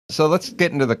So let's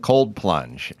get into the cold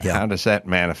plunge. Yeah. How does that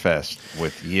manifest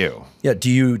with you? Yeah. Do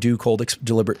you do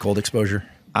deliberate cold exposure?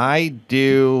 I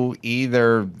do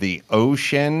either the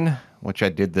ocean, which I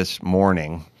did this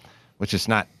morning, which is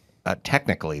not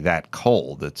technically that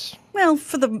cold. It's Well,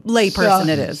 for the layperson,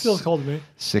 it is. It feels cold to me.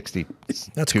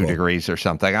 62 cool. degrees or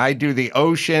something. I do the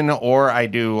ocean, or I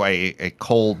do a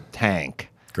cold tank.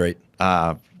 Great.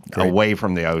 Away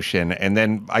from the ocean. And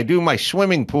then I do my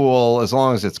swimming pool as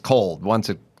long as it's cold. Once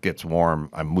it gets warm,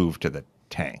 I move to the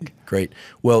tank. Great.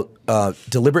 Well,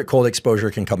 deliberate cold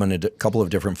exposure can come in a couple of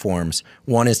different forms.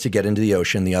 One is to get into the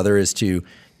ocean. The other is to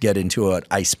get into an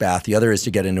ice bath. The other is to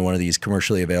get into one of these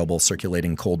commercially available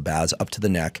circulating cold baths up to the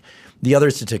neck. The other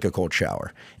is to take a cold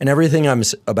shower. And everything I'm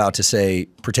about to say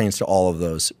pertains to all of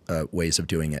those ways of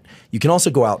doing it. You can also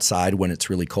go outside when it's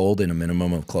really cold in a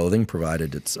minimum of clothing,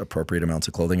 provided it's appropriate amounts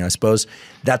of clothing, I suppose.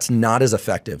 That's not as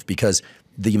effective because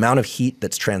the amount of heat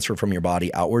that's transferred from your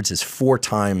body outwards is 4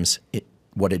 times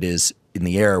what it is in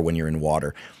the air when you're in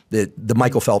water. The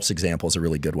Michael Phelps example is a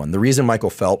really good one. The reason Michael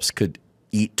Phelps could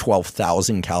eat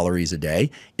 12,000 calories a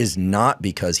day is not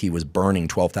because he was burning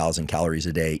 12,000 calories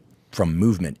a day from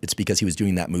movement. It's because he was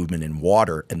doing that movement in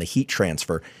water, and the heat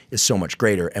transfer is so much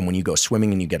greater. And when you go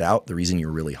swimming and you get out, the reason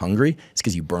you're really hungry is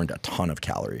because you burned a ton of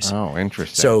calories. Oh,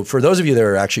 interesting. So for those of you that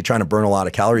are actually trying to burn a lot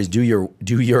of calories, do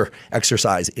your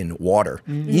exercise in water,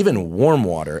 even warm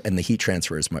water, and the heat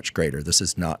transfer is much greater. This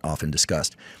is not often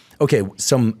discussed. Okay,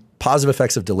 some positive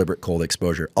effects of deliberate cold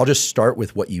exposure. I'll just start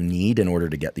with what you need in order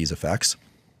to get these effects.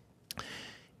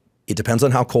 It depends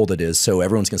on how cold it is. So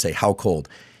everyone's going to say, how cold?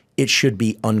 It should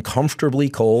be uncomfortably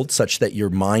cold such that your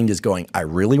mind is going, I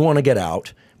really want to get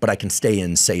out, but I can stay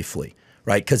in safely,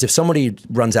 right? Because if somebody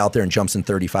runs out there and jumps in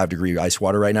 35-degree ice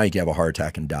water right now, you can have a heart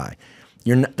attack and die.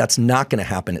 That's not going to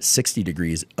happen at 60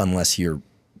 degrees unless you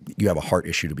have a heart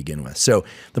issue to begin with. So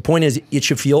the point is, it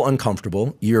should feel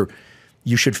uncomfortable. You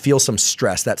should feel some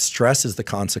stress. That stress is the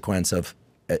consequence of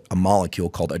a molecule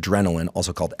called adrenaline,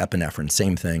 also called epinephrine.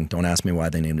 Same thing. Don't ask me why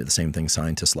they named it the same thing.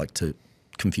 Scientists like to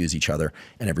confuse each other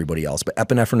and everybody else. But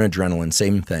epinephrine and adrenaline,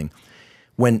 same thing.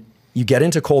 When you get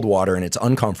into cold water and it's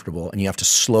uncomfortable and you have to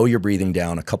slow your breathing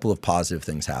down, a couple of positive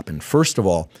things happen. First of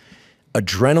all,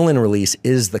 adrenaline release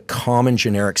is the common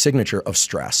generic signature of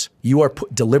stress. You are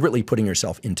deliberately putting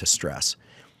yourself into stress.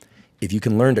 If you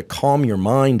can learn to calm your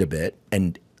mind a bit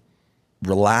and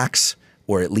relax,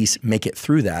 or at least make it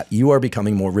through that, you are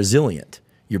becoming more resilient.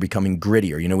 You're becoming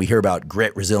grittier. You know, we hear about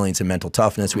grit, resilience, and mental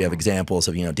toughness. We have examples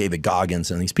of, David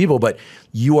Goggins and these people, but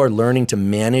you are learning to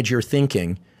manage your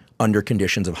thinking under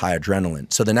conditions of high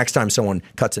adrenaline. So the next time someone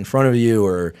cuts in front of you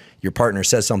or your partner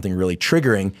says something really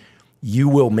triggering, you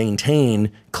will maintain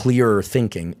clearer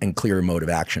thinking and clearer mode of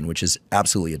action, which is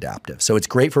absolutely adaptive. So it's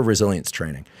great for resilience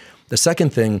training. The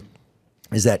second thing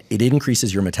is that it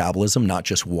increases your metabolism, not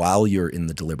just while you're in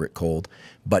the deliberate cold,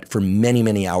 but for many,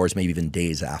 many hours, maybe even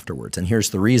days afterwards. And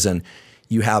here's the reason.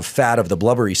 You have fat of the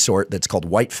blubbery sort that's called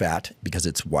white fat because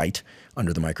it's white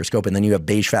under the microscope. And then you have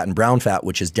beige fat and brown fat,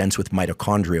 which is dense with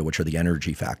mitochondria, which are the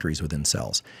energy factories within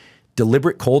cells.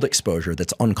 Deliberate cold exposure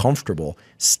that's uncomfortable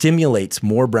stimulates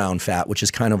more brown fat, which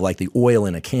is kind of like the oil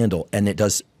in a candle. And it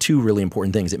does 2 really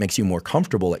important things. It makes you more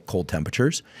comfortable at cold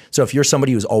temperatures. So if you're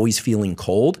somebody who's always feeling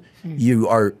cold,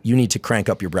 you need to crank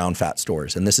up your brown fat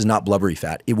stores. And this is not blubbery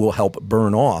fat. It will help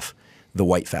burn off the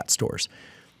white fat stores.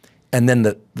 And then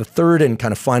the third and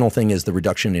kind of final thing is the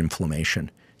reduction in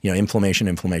inflammation.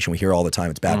 Inflammation, we hear all the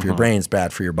time. It's bad for your brain, it's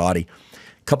bad for your body.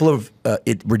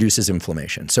 It reduces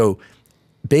inflammation. So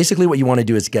basically what you want to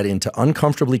do is get into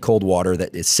uncomfortably cold water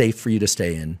that is safe for you to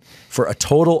stay in for a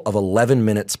total of 11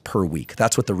 minutes per week.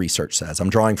 That's what the research says.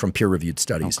 I'm drawing from peer-reviewed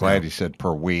studies. I'm glad you said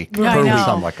per week. Yeah, I know.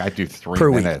 I'm like, I do 3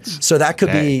 per minutes. week. So that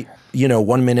could be,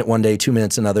 1 minute one day, 2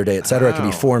 minutes another day, et cetera. It could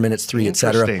be 4 minutes, 3, et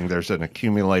cetera. Interesting. There's an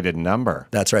accumulated number.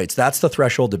 That's right. So that's the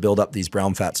threshold to build up these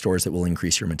brown fat stores that will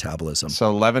increase your metabolism. So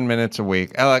 11 minutes a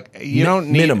week. You don't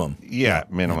need minimum. Yeah,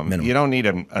 minimum. You don't need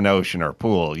an ocean or a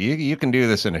pool. You can do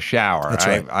this in a shower. That's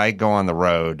right. I go on the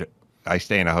road. I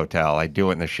stay in a hotel. I do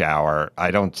it in the shower.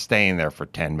 I don't stay in there for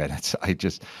 10 minutes.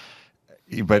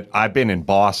 But I've been in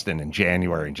Boston in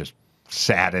January and just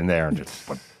sat in there and just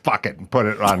fuck it and put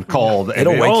it on cold.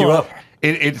 It'll wake you up.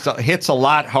 It hits a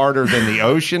lot harder than the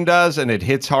ocean does, and it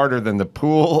hits harder than the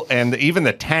pool and even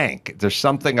the tank. There's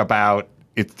something about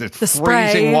it's the freezing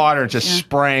spray. water just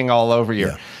spraying all over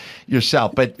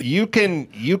yourself. But you can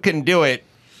do it.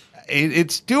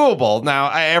 it's doable. Now,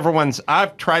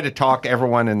 I've tried to talk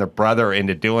everyone and their brother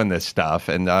into doing this stuff,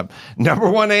 and number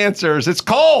one answer is it's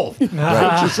cold. It's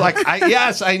just like,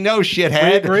 yes, I know,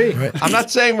 shithead. We agree. Right. I'm not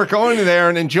saying we're going there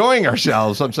and enjoying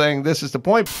ourselves. I'm saying this is the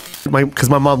point. Because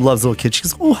my mom loves little kids. She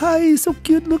goes, oh, hi, so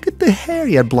cute. Look at the hair.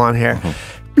 He had blonde hair.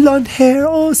 Blonde hair,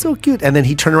 oh, so cute. And then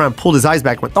he turned around, pulled his eyes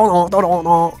back, and went,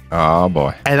 oh,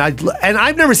 boy. And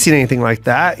I've never seen anything like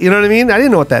that. You know what I mean? I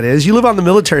didn't know what that is. You live on the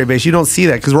military base, you don't see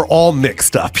that because we're all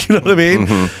mixed up. You know what I mean?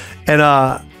 And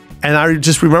I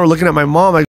just remember looking at my mom.